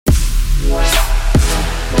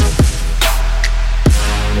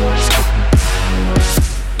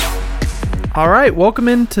All right, welcome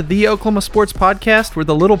into the Oklahoma Sports Podcast. We're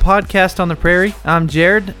the little podcast on the prairie. I'm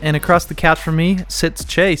Jared, and across the couch from me sits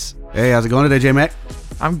Chase. Hey, how's it going today, J-Mac?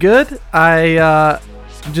 I'm good. I'm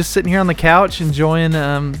just sitting here on the couch enjoying.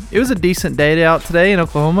 It was a decent day out today in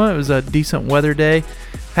Oklahoma. It was a decent weather day.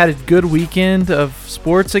 Had a good weekend of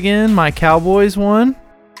sports again. My Cowboys won.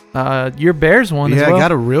 Your Bears won as well. Yeah, I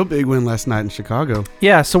got a real big win last night in Chicago.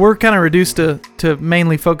 Yeah, so we're kind of reduced to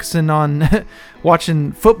mainly focusing on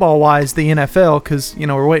watching football-wise the NFL because,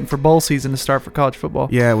 we're waiting for bowl season to start for college football.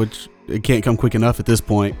 Yeah, which it can't come quick enough at this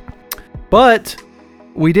point. But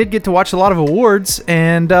we did get to watch a lot of awards,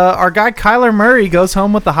 and our guy Kyler Murray goes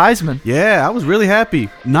home with the Heisman. Yeah, I was really happy.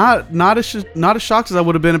 Not as shocked as I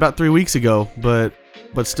would have been about 3 weeks ago, but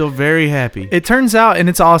still very happy. It turns out, and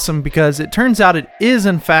it's awesome because it turns out it is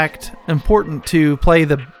in fact important to play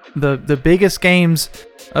the biggest games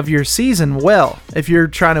of your season well if you're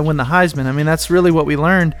trying to win the Heisman. I mean, that's really what we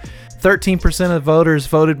learned. 13% of voters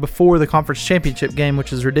voted before the conference championship game,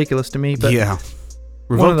 which is ridiculous to me. But yeah,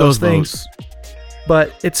 one of those things.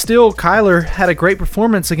 But it's still, Kyler had a great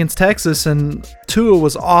performance against Texas, and Tua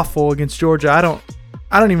was awful against Georgia. I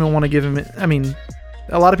don't even want to give him. I mean,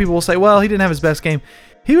 a lot of people will say, well, he didn't have his best game.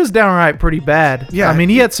 He was downright pretty bad. Yeah, I mean,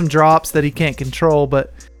 he had some drops that he can't control,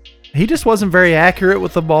 but he just wasn't very accurate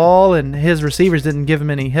with the ball, and his receivers didn't give him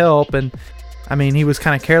any help. And I mean, he was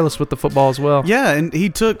kind of careless with the football as well. Yeah, and he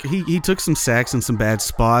took some sacks in some bad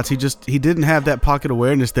spots. He didn't have that pocket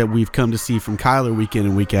awareness that we've come to see from Kyler week in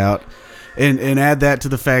and week out. And add that to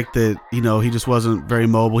the fact that he just wasn't very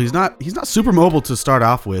mobile. He's not super mobile to start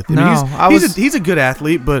off with. He's a good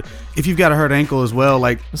athlete, but if you've got a hurt ankle as well,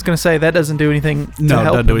 like I was gonna say, that doesn't do anything. No, it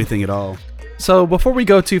doesn't do anything at all. So before we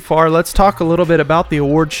go too far, let's talk a little bit about the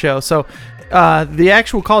award show. So the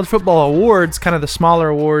actual college football awards, kind of the smaller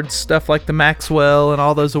awards, stuff like the Maxwell and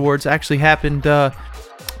all those awards, actually happened.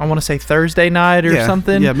 I want to say Thursday night or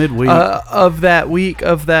something. Yeah, midweek of that week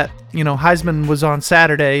of that. Heisman was on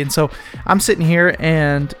Saturday, and so I'm sitting here,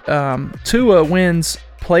 and Tua wins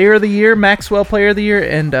Player of the Year, Maxwell Player of the Year,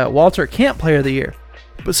 and Walter Camp Player of the Year.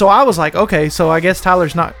 But so I was like, okay, so I guess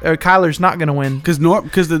Kyler's not going to win because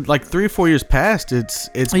like 3 or 4 years past, it's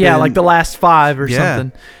been, like the last 5 or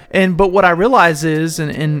something. But what I realize is,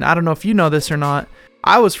 and I don't know if you know this or not,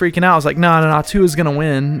 I was freaking out. I was like, no, Tua's going to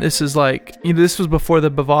win. This is like, this was before the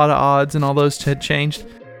Bovada odds and all those had changed.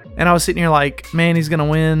 And I was sitting here like, man, he's going to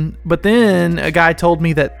win. But then a guy told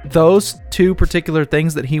me that those 2 particular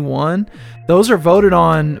things that he won, those are voted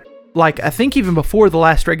on, like, I think even before the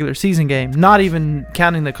last regular season game, not even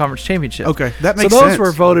counting the conference championship. Okay, that makes sense. So those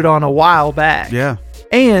were voted on a while back. Yeah.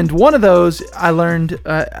 And one of those I learned,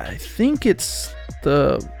 I think it's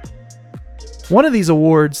one of these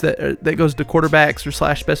awards that goes to quarterbacks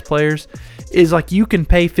or / best players is like you can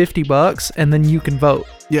pay $50 and then you can vote.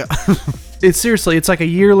 Yeah. It's like a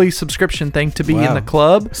yearly subscription thing to be in the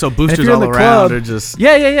club. So boosters all around are just...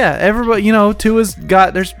 Yeah. Everybody, Tua's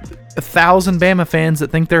got... There's 1,000 Bama fans that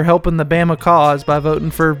think they're helping the Bama cause by voting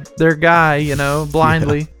for their guy,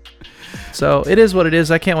 blindly. Yeah. So it is what it is.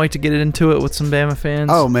 I can't wait to get into it with some Bama fans.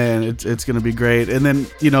 Oh, man, it's going to be great. And then,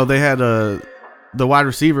 they had the wide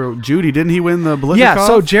receiver, Judy. Didn't he win the Blitnikoff? Yeah,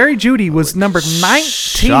 so Jerry Judy was number 19.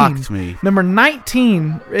 Shocked me. Number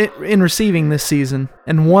 19 in receiving this season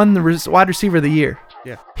and won the wide receiver of the year.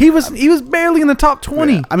 Yeah. He was barely in the top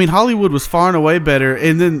 20. Yeah. I mean, Hollywood was far and away better.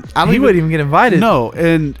 And then he wouldn't even get invited. No,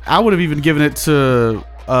 and I would have even given it to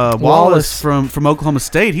Wallace from Oklahoma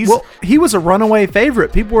State. He was a runaway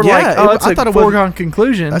favorite. People were like, oh, it's a foregone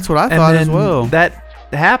conclusion. That's what I thought as well. That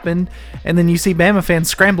happened, and then you see Bama fans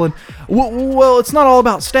scrambling. Well, it's not all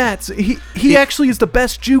about stats. He actually is the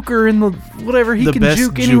best juker in the whatever. He can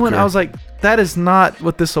juke anyone. I was like, that is not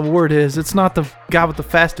what this award is. It's not the guy with the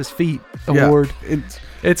fastest feet award.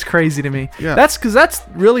 It's crazy to me. Yeah. That's because that's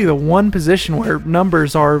really the one position where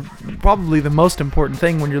numbers are probably the most important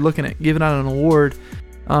thing when you're looking at giving out an award,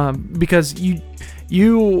 because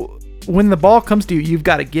you when the ball comes to you, you've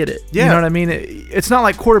got to get it. Yeah. You know what I mean? It's not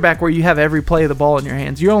like quarterback where you have every play of the ball in your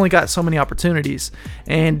hands. You only got so many opportunities.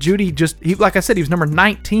 And Judy like I said, he was number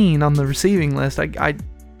 19 on the receiving list. I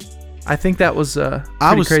think that was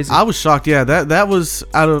crazy. I was shocked. Yeah, that was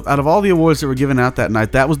out of all the awards that were given out that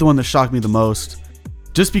night, that was the one that shocked me the most.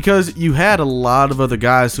 Just because you had a lot of other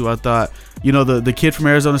guys who I thought, the kid from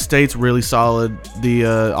Arizona State's really solid.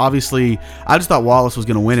 Obviously, I just thought Wallace was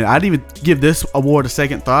going to win it. I didn't even give this award a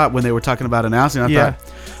second thought when they were talking about announcing. I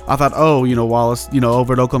thought, Wallace,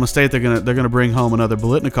 over at Oklahoma State, they're gonna bring home another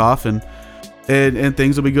Blitnikoff and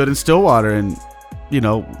things will be good in Stillwater, and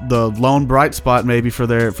the lone bright spot maybe for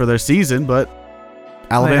their season, but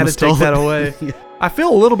Alabama had to take that away. I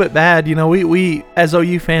feel a little bit bad. We as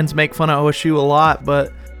OU fans make fun of OSU a lot,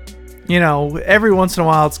 but every once in a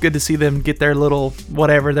while it's good to see them get their little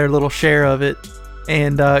share of it,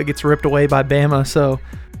 and it gets ripped away by Bama. So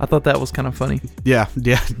I thought that was kind of funny. Yeah,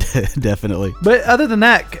 definitely. But other than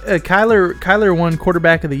that, Kyler won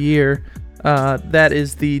quarterback of the year. That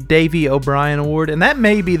is the Davey O'Brien Award, and that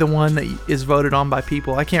may be the one that is voted on by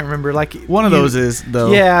people. I can't remember. Like one of those is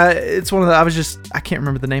though. Yeah, it's one of the. I can't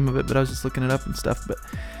remember the name of it, but I was just looking it up and stuff. But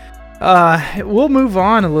we'll move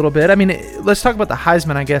on a little bit. I mean, let's talk about the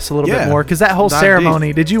Heisman, I guess, a little bit more, because that whole ceremony.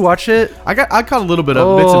 Deep. Did you watch it? I caught a little bit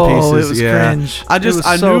of bits and pieces. It was cringe.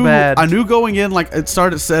 I knew bad. I knew going in, like, it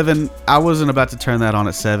started at 7. I wasn't about to turn that on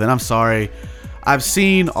at 7. I'm sorry. I've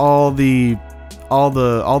seen all the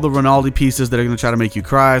Ronaldo pieces that are going to try to make you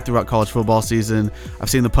cry throughout college football season. I've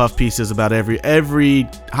seen the puff pieces about every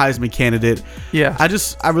Heisman candidate. Yeah.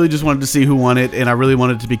 I really just wanted to see who won it, and I really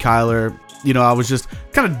wanted it to be Kyler. I was just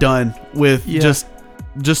kind of done with just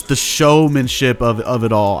the showmanship of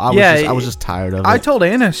it all. I was just tired of it. I told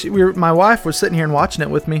Anna, my wife was sitting here and watching it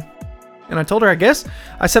with me, and I told her, I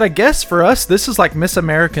guess for us this is like Miss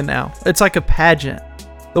America now. It's like a pageant.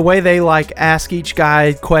 The way they like ask each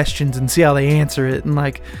guy questions and see how they answer it, and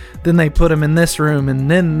like then they put him in this room, and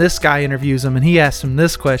then this guy interviews him and he asks him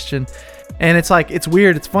this question, and it's like, it's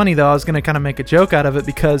weird. It's funny though. I was gonna kind of make a joke out of it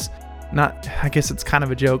because I guess it's kind of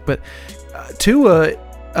a joke, but Tua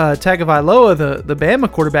Tagovailoa, the Bama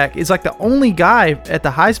quarterback, is like the only guy at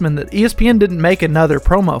the Heisman that ESPN didn't make another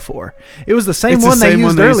promo for. It was the same one they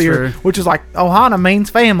used earlier, which is like Ohana means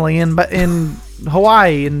family in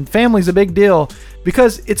Hawaii, and family's a big deal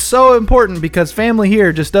because it's so important, because family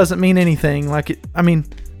here just doesn't mean anything.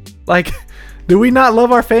 Do we not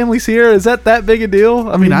love our families here? Is that big a deal?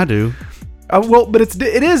 I mean, I do. But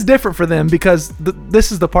it is different for them, because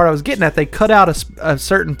this is the part I was getting at. They cut out a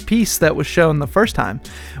certain piece that was shown the first time,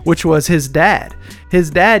 which was his dad. His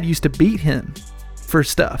dad used to beat him for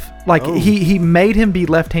stuff. He made him be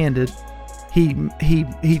left-handed.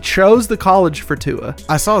 He chose the college for Tua.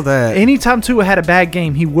 I saw that. Anytime Tua had a bad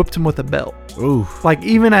game, he whooped him with a belt. Ooh. Like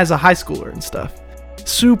even as a high schooler and stuff.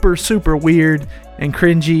 Super, super weird and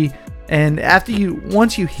cringy. And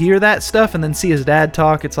once you hear that stuff and then see his dad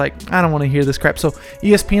talk, it's like, I don't want to hear this crap. So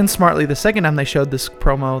ESPN smartly, the second time they showed this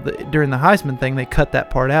promo during the Heisman thing, they cut that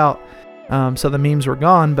part out. So the memes were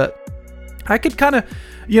gone. But I could kind of,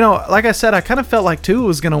 like I said, I kind of felt like Tua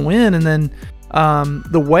was going to win. And then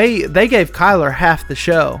the way they gave Kyler half the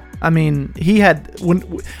show. I mean,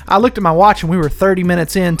 when I looked at my watch and we were 30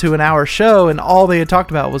 minutes into an hour show and all they had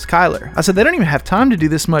talked about was Kyler. I said, they don't even have time to do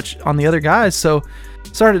this much on the other guys. So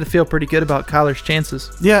started to feel pretty good about Kyler's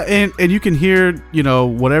chances. Yeah, and you can hear,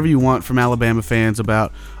 whatever you want from Alabama fans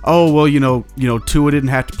about, Tua didn't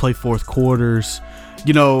have to play fourth quarters.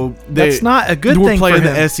 That's not a good thing for him. We're playing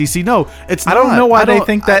the SEC. No, it's not. I don't know why they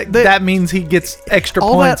think that means he gets extra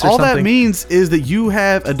points or something. All that means is that you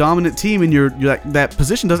have a dominant team, and you're like, that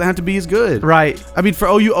position doesn't have to be as good. Right. I mean, for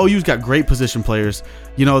OU's got great position players.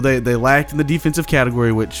 They lacked in the defensive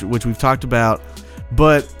category, which we've talked about,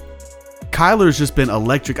 but Kyler's just been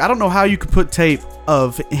electric. I don't know how you could put tape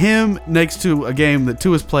of him next to a game that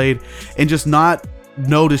Tua's played and just not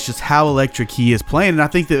notice just how electric he is playing. And I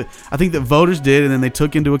think that voters did, and then they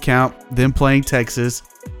took into account them playing Texas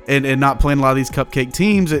and not playing a lot of these cupcake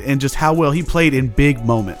teams, and just how well he played in big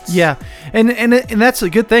moments. Yeah, and that's a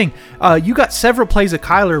good thing. You got several plays of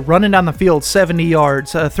Kyler running down the field 70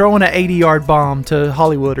 yards, throwing an 80-yard bomb to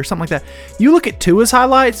Hollywood or something like that. You look at Tua's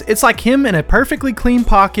highlights, it's like him in a perfectly clean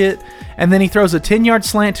pocket, and then he throws a 10-yard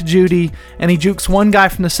slant to Judy, and he jukes one guy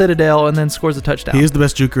from the Citadel and then scores a touchdown. He is the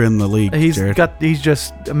best juker in the league, He's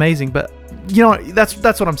just amazing. But, that's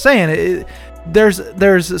what I'm saying. There's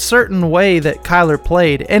a certain way that Kyler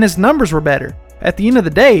played, and his numbers were better. At the end of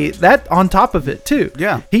the day, that on top of it too.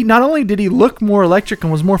 Yeah. He not only did he look more electric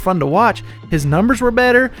and was more fun to watch, his numbers were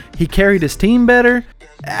better. He carried his team better.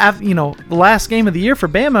 The last game of the year for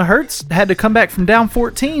Bama, Hurts had to come back from down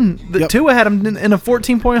 14. Tua had him in a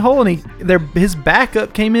 14-point hole, and his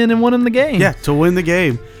backup came in and won him the game. Yeah, to win the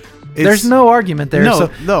game. There's no argument there. No,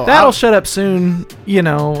 that'll shut up soon.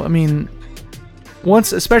 I mean,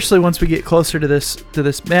 especially once we get closer to this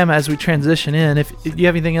Bama as we transition in. Do you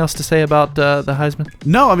have anything else to say about the Heisman?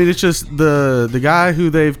 No, I mean, it's just the guy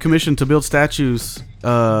who they've commissioned to build statues.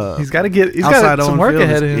 He's got some work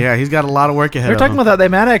ahead of him. Yeah, he's got a lot of work ahead. They're talking about that. They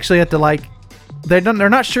might actually have to they're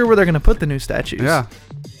not sure where they're going to put the new statues. Yeah.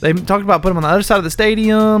 They talked about putting them on the other side of the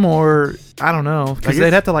stadium, or I don't know, because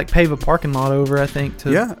they'd have to pave a parking lot over, I think.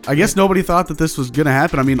 I guess nobody thought that this was going to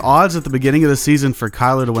happen. I mean, odds at the beginning of the season for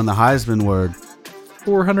Kyler to win the Heisman were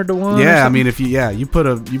 400 to 1. Yeah, I mean, if you put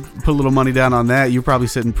a little money down on that, you're probably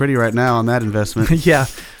sitting pretty right now on that investment. Yeah,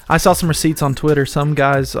 I saw some receipts on Twitter. Some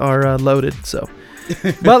guys are loaded. So,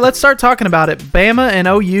 but let's start talking about it. Bama and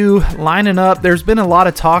OU lining up. There's been a lot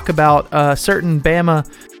of talk about certain Bama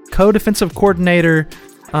co-defensive coordinator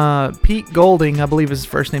Pete Golding, I believe his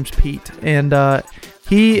first name's Pete, and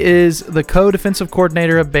he is the co-defensive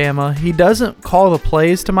coordinator of Bama. He doesn't call the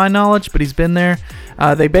plays to my knowledge, but he's been there.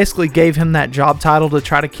 They basically gave him that job title to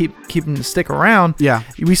try to keep him to stick around. Yeah.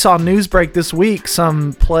 We saw news break this week.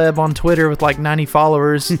 Some pleb on Twitter with like 90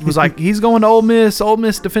 followers was like, he's going to Ole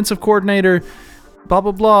Miss defensive coordinator, blah,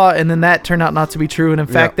 blah, blah. And then that turned out not to be true. And in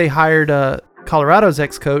fact, they hired Colorado's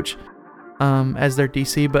ex-coach as their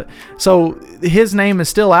DC. But so his name is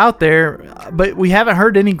still out there, but we haven't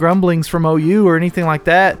heard any grumblings from OU or anything like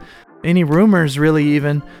that. Any rumors, really,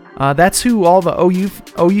 even. That's who all the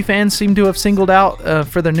OU fans seem to have singled out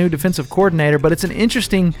for their new defensive coordinator. But it's an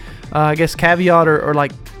interesting, I guess, caveat or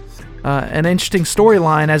like an interesting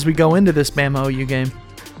storyline as we go into this Bama OU game.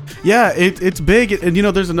 Yeah, it's big. And,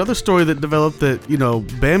 there's another story that developed that,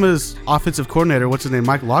 Bama's offensive coordinator, what's his name,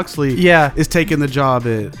 Mike Locksley, is taking the job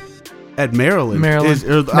at Maryland. They lost.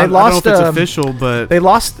 I don't know if it's official, but they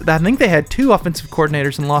lost. I think they had 2 offensive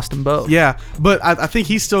coordinators and lost them both. Yeah, but I think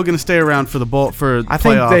he's still going to stay around for the playoffs. I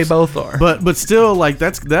think they both are. But still, like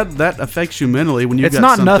that affects you mentally when it's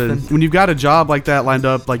not nothing. When you've got a job like that lined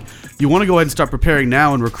up, like you want to go ahead and start preparing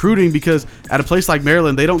now and recruiting, because at a place like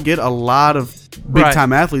Maryland, they don't get a lot of big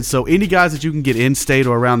time athletes. So any guys that you can get in state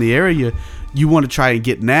or around the area, you want to try and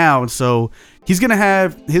get now. And so he's going to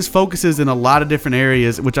have his focuses in a lot of different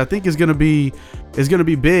areas, which I think is going to be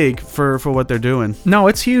big for what they're doing. No,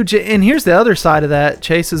 it's huge. And here's the other side of that,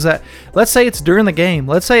 Chase, is that let's say it's during the game.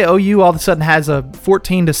 Let's say OU all of a sudden has a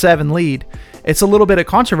 14-7 lead. It's a little bit of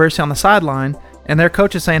controversy on the sideline, and their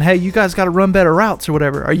coach is saying, hey, you guys got to run better routes or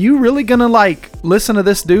whatever. Are you really going to listen to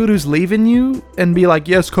this dude who's leaving you and be like,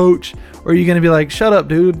 yes, coach? Or are you going to be like, shut up,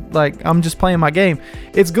 dude? Like, I'm just playing my game.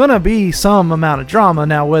 It's going to be some amount of drama.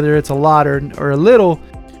 Now, whether it's a lot or a little,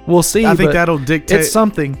 we'll see. I think that'll dictate. It's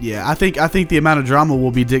something. Yeah, I think the amount of drama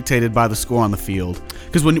will be dictated by the score on the field.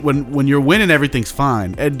 Because when you're winning, everything's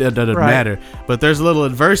fine. It doesn't matter. But there's a little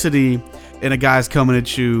adversity, and a guy's coming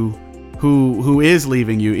at you who is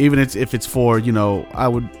leaving you, even if it's for, I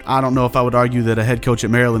don't know if I would argue that a head coach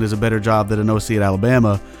at Maryland is a better job than an OC at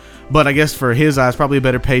Alabama. But I guess for his eyes, probably a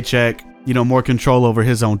better paycheck, more control over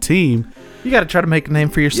his own team. You got to try to make a name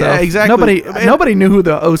for yourself. Yeah, exactly. Nobody knew who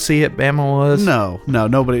the OC at Bama was. No,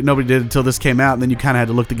 nobody did until this came out, and then you kind of had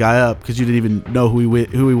to look the guy up because you didn't even know who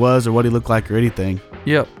he was or what he looked like or anything.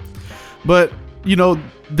 Yep. But,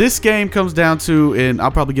 this game comes down to, and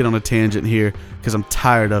I'll probably get on a tangent here because I'm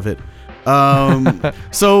tired of it.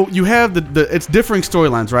 So you have it's differing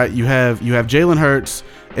storylines, right? You have Jalen Hurts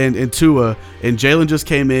and Tua, and Jalen just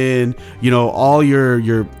came in, all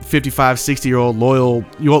your 55, 60-year-old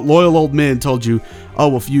loyal old men told you, oh,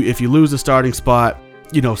 well, if you lose the starting spot,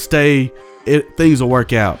 stay, things will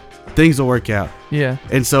work out. Yeah.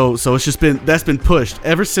 And so it's that's been pushed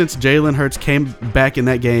ever since Jalen Hurts came back in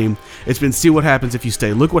that game. It's been, see what happens if you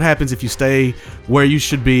stay. Look what happens if you stay where you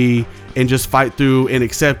should be and just fight through and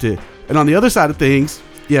accept it. And on the other side of things,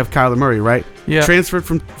 you have Kyler Murray, right? Yeah. Transferred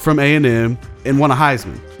from A&M and won a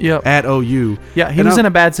Heisman. Yep. At OU. Yeah, he was in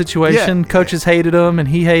a bad situation. Yeah. Coaches hated him, and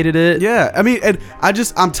he hated it. Yeah, I mean, and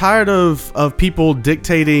I'm tired of people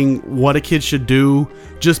dictating what a kid should do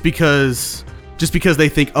just because they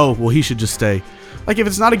think, oh, well, he should just stay. Like, if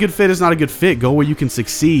it's not a good fit, it's not a good fit. Go where you can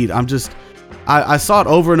succeed. I saw it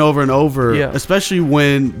over and over and over, especially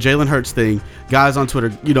when Jalen Hurts thing, guys on Twitter,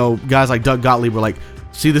 guys like Doug Gottlieb were like,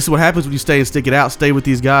 see, this is what happens when you stay and stick it out. Stay with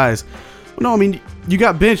these guys. Well, no, I mean, you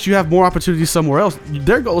got benched. You have more opportunities somewhere else.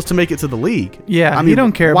 Their goal is to make it to the league. Yeah, I mean, you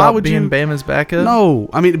don't care about being Bama's backup. No,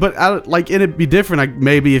 I mean, but it'd be different.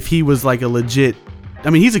 Maybe if he was like a legit. I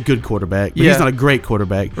mean, he's a good quarterback, but he's not a great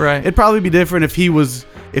quarterback. Right. It'd probably be different if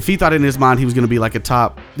he thought in his mind he was going to be like a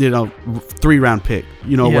top, 3-round pick,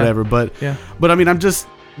 whatever. But I mean, I'm just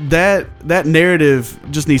that narrative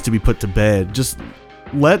just needs to be put to bed. Just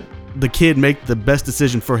let the kid make the best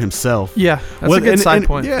decision for himself. Yeah, that's a good side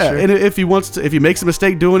point. Yeah, sure. And if he makes a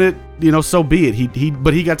mistake doing it, so be it.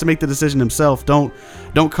 But he got to make the decision himself. Don't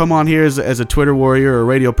come on here as a Twitter warrior or a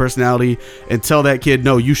radio personality and tell that kid,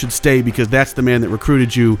 no, you should stay because that's the man that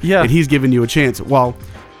recruited you. Yeah. And he's giving you a chance. While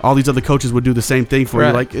all these other coaches would do the same thing for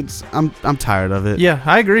you. Like, I'm tired of it. Yeah,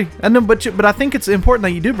 I agree. I know, but I think it's important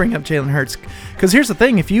that you do bring up Jalen Hurts, because here's the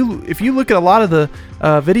thing: if you look at a lot of the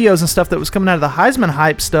videos and stuff that was coming out of the Heisman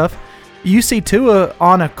hype stuff, you see Tua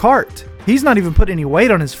on a cart. He's not even put any weight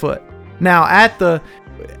on his foot. Now at the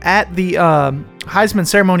Heisman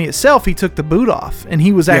ceremony itself, he took the boot off and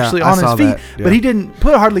he was actually on his feet, but he didn't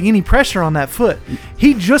put hardly any pressure on that foot.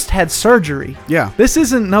 He just had surgery. Yeah. This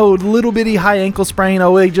isn't no little bitty high ankle sprain.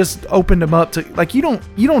 Oh, they just opened him up to, like, you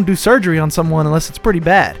don't do surgery on someone unless it's pretty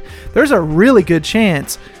bad. There's a really good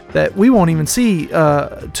chance that we won't even see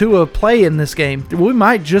Tua play in this game. We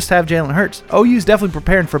might just have Jalen Hurts. OU's definitely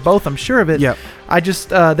preparing for both. I'm sure of it. Yep. I just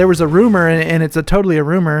there was a rumor, and it's totally a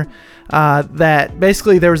rumor, that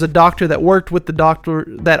basically there was a doctor that worked with the doctor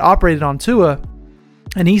that operated on Tua,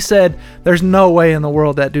 and he said there's no way in the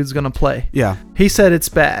world that dude's gonna play. Yeah. He said it's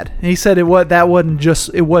bad. He said it wasn't just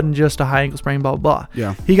a high ankle sprain, blah blah blah.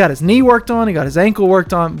 Yeah. He got his knee worked on. He got his ankle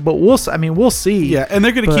worked on. But we'll see. Yeah, and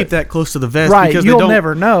they're gonna keep that close to the vest, right? Because you'll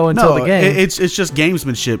never know until the game. It's just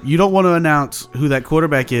gamesmanship. You don't want to announce who that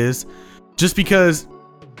quarterback is, just because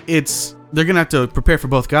they're gonna have to prepare for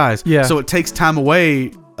both guys. Yeah. So it takes time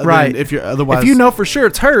away. Right. If you're otherwise, if you know for sure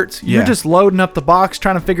it's Hurts, you're just loading up the box,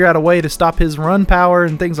 trying to figure out a way to stop his run power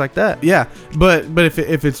and things like that. Yeah, but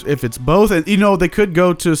if it's both, and they could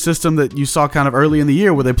go to a system that you saw kind of early in the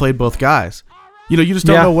year where they played both guys. You just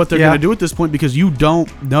don't know what they're going to do at this point, because you don't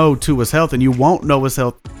know Tua's health, and you won't know his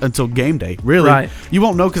health until game day. Really, right. You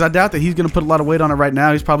won't know, because I doubt that he's going to put a lot of weight on it right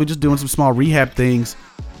now. He's probably just doing some small rehab things,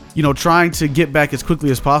 trying to get back as quickly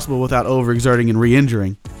as possible without overexerting and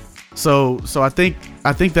re-injuring. So I think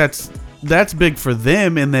that's big for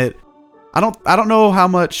them, in that I don't know how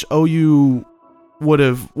much OU would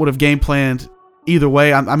have game planned either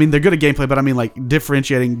way. I mean, they're good at game plan, but I mean, like,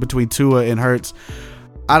 differentiating between Tua and Hurts.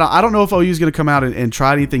 I don't know if OU is going to come out and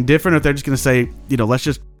try anything different, or if they're just going to say, let's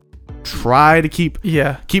just try to keep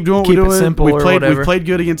doing what we're doing. Simple We've played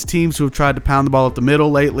good against teams who have tried to pound the ball up the middle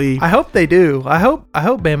lately. I hope they do. I hope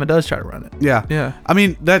Bama does try to run it. Yeah. I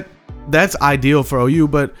mean, that's ideal for OU,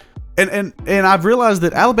 but and I've realized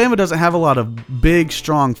that Alabama doesn't have a lot of big,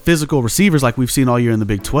 strong, physical receivers like we've seen all year in the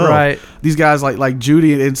Big 12. Right. These guys like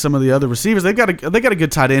Judy and some of the other receivers, they got a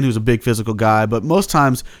good tight end who's a big physical guy, but most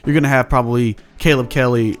times you're going to have probably Caleb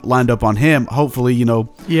Kelly lined up on him. Hopefully,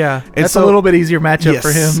 Yeah, that's a little bit easier matchup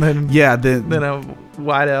for him than a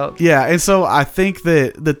wide out. Yeah, and so I think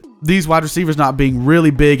that these wide receivers not being really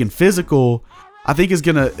big and physical, I think is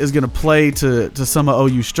gonna play to some of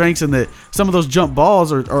OU's strengths, and that some of those jump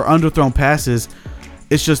balls or underthrown passes,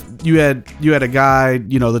 it's just you had a guy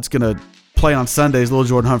that's gonna play on Sundays, little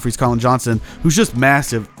Jordan Humphreys, Colin Johnson, who's just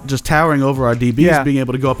massive, just towering over our DBs, being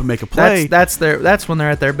able to go up and make a play. That's when they're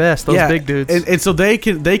at their best. Those big dudes, and so they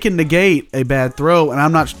can negate a bad throw, and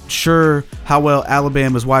I'm not sure how well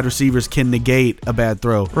Alabama's wide receivers can negate a bad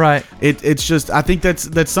throw. Right. It's just, I think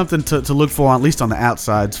that's something to look for, at least on the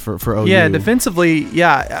outsides for OU. Yeah, defensively,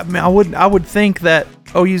 I mean, I would think that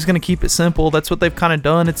OU's going to keep it simple. That's what they've kind of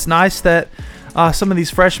done. It's nice that some of these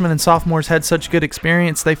freshmen and sophomores had such good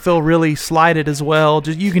experience. They feel really slighted as well.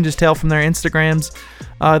 You can just tell from their Instagrams.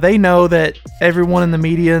 They know that everyone in the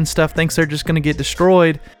media and stuff thinks they're just going to get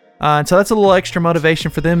destroyed. And so that's a little extra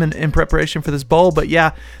motivation for them in preparation for this bowl. But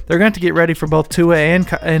yeah, they're going to have to get ready for both Tua and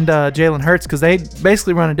Jalen Hurts, because they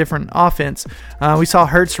basically run a different offense. We saw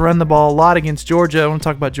Hurts run the ball a lot against Georgia. I want to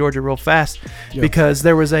talk about Georgia real fast, because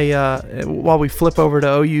there was while we flip over to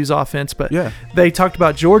OU's offense, but they talked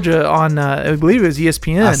about Georgia on, I believe it was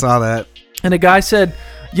ESPN. I saw that. And a guy said,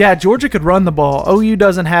 yeah, Georgia could run the ball. OU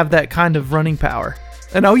doesn't have that kind of running power.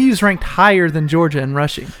 And OU's ranked higher than Georgia in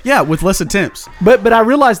rushing. Yeah, with less attempts. But I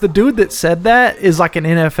realized the dude that said that is like an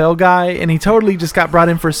NFL guy, and he totally just got brought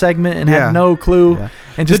in for a segment and had no clue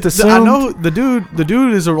and just assumed. I know the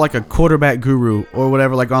dude is like a quarterback guru or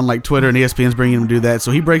whatever, like on like Twitter, and ESPN's bringing him to do that.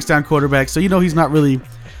 So he breaks down quarterbacks. So he's not really.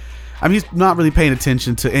 I mean, he's not really paying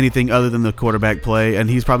attention to anything other than the quarterback play, and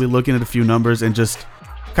he's probably looking at a few numbers and just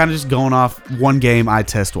kind of just going off one game eye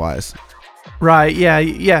test wise. Right,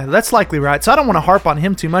 yeah, that's likely right. So I don't want to harp on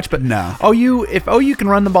him too much, but no. If OU can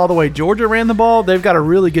run the ball the way Georgia ran the ball, they've got a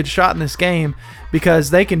really good shot in this game,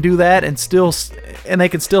 because they can do that and they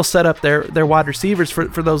can still set up their wide receivers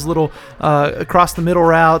for those little across the middle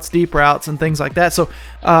routes, deep routes, and things like that. So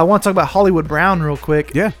I want to talk about Hollywood Brown real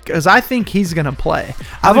quick, because I think he's going to play.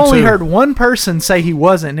 I've only heard one person say he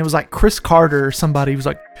wasn't, and it was like Chris Carter or somebody. He was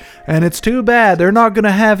like, and it's too bad they're not going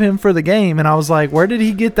to have him for the game. And I was like, where did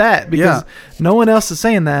he get that? Because no one else is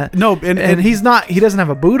saying that. No, and he's not. He doesn't have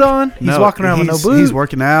a boot on. He's walking around with no boot. He's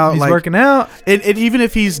working out. He's working out. And even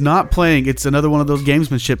if he's not playing, it's another one of those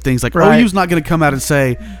gamesmanship things. Like, OU's not going to come out and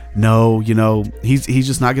say, no, he's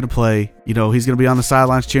just not going to play. He's going to be on the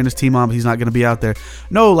sidelines cheering his team on, but he's not going to be out there.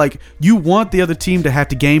 No, like, you want the other team to have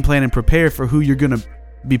to game plan and prepare for who you're going to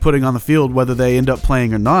be putting on the field, whether they end up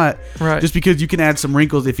playing or not. Right. Just because you can add some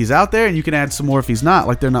wrinkles if he's out there, and you can add some more if he's not.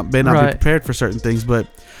 Like, they not be prepared for certain things. But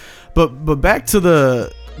But back to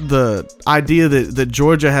the idea that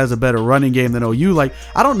Georgia has a better running game than OU. Like,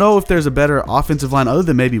 I don't know if there's a better offensive line other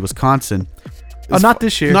than maybe Wisconsin. Not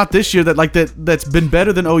this year. Not this year. That's been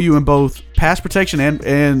better than OU in both pass protection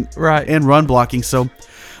and run blocking. So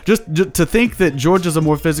just to think that Georgia's a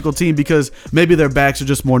more physical team because maybe their backs are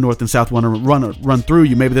just more north and south, want to run through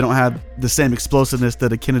you. Maybe they don't have the same explosiveness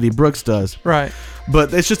that a Kennedy Brooks does. Right.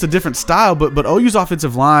 But it's just a different style. But OU's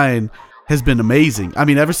offensive line has been amazing. I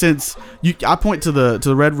mean, ever since I point to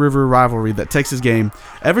the Red River rivalry, that Texas game.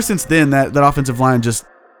 Ever since then, that offensive line just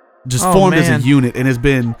formed as a unit and has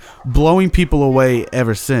been blowing people away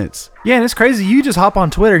ever since. Yeah, and it's crazy. You just hop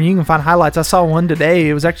on Twitter and you can find highlights. I saw one today.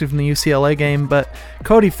 It was actually from the UCLA game, but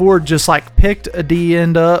Cody Ford just like picked a D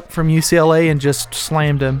end up from UCLA and just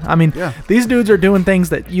slammed him. I mean, These dudes are doing things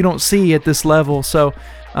that you don't see at this level. So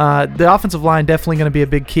the offensive line definitely going to be a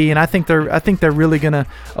big key, and I think they're really going to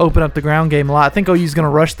open up the ground game a lot. I think OU's going to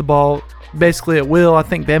rush the ball basically at will. I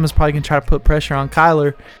think Bama's probably going to try to put pressure on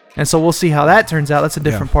Kyler. And so we'll see how that turns out. That's a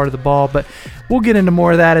different part of the ball, but we'll get into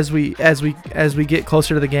more of that as we get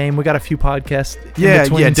closer to the game. We got a few podcasts.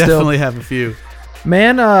 Definitely have a few.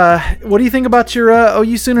 Man, what do you think about your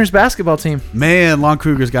OU Sooners basketball team? Man, Lon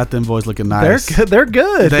Kruger's got them boys looking nice. They're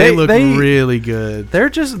good. They look really good.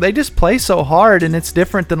 They just play so hard, and it's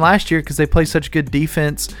different than last year because they play such good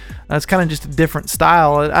defense. It's kind of just a different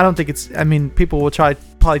style. I don't think it's. I mean, people will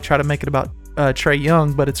probably try to make it about Trey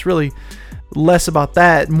Young, but it's really less about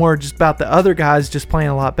that, more just about the other guys just playing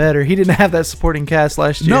a lot better. He didn't have that supporting cast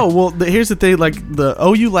last year. No, well, here's the thing. Like, the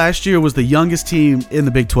OU last year was the youngest team in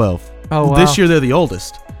the Big 12. Oh, wow. This year, they're the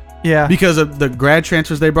oldest. Yeah. Because of the grad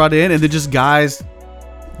transfers they brought in, and they're just guys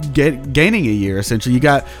gaining a year, essentially. You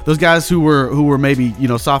got those guys who were maybe,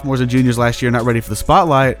 sophomores and juniors last year, not ready for the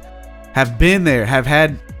spotlight, have been there, have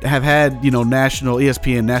had national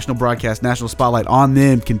ESPN, national broadcast, national spotlight on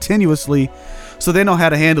them continuously, so they know how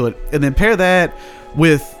to handle it. And then pair that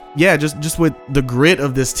with just with the grit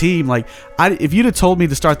of this team. Like, if you'd have told me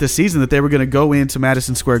to start this season that they were going to go into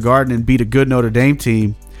Madison Square Garden and beat a good Notre Dame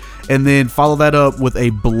team, and then follow that up with a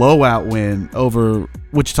blowout win over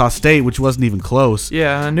Wichita State, which wasn't even close.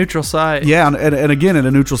 Yeah, a neutral site. Yeah, and again, in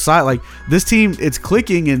a neutral site, like, this team, it's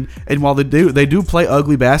clicking, and while they do play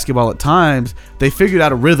ugly basketball at times, they figured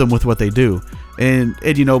out a rhythm with what they do. And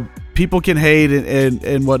people can hate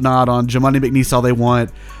and whatnot on Jamani McNeese all they want.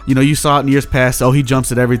 You saw it in years past. Oh, he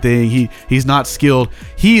jumps at everything. He's not skilled.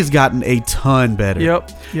 He has gotten a ton better. Yep.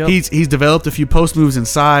 He's developed a few post moves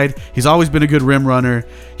inside. He's always been a good rim runner.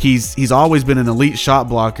 He's always been an elite shot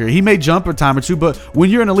blocker. He may jump a time or two, but when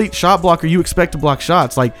you're an elite shot blocker, you expect to block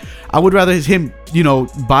shots. Like, I would rather him,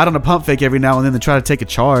 bite on a pump fake every now and then than try to take a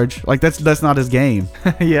charge. Like, that's not his game.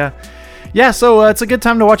 Yeah, so it's a good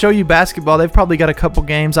time to watch OU basketball. They've probably got a couple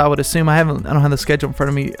games, I would assume. I don't have the schedule in front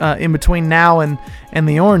of me in between now and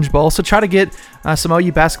the Orange Bowl. So try to get some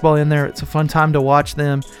OU basketball in there. It's a fun time to watch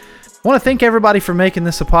them. I want to thank everybody for making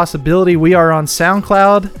this a possibility. We are on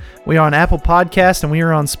SoundCloud, we are on Apple Podcast, and we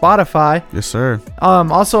are on Spotify. Yes, sir.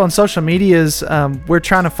 Also on social medias, we're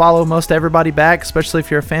trying to follow most everybody back, especially if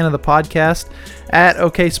you're a fan of the podcast, at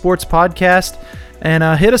OK Sports Podcast. And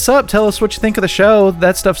hit us up. Tell us what you think of the show.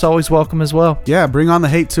 That stuff's always welcome as well. Yeah, bring on the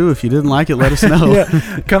hate too. If you didn't like it, let us know.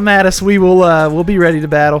 Come at us. We'll be ready to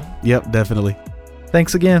battle. Yep, definitely.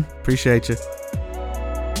 Thanks again. Appreciate you.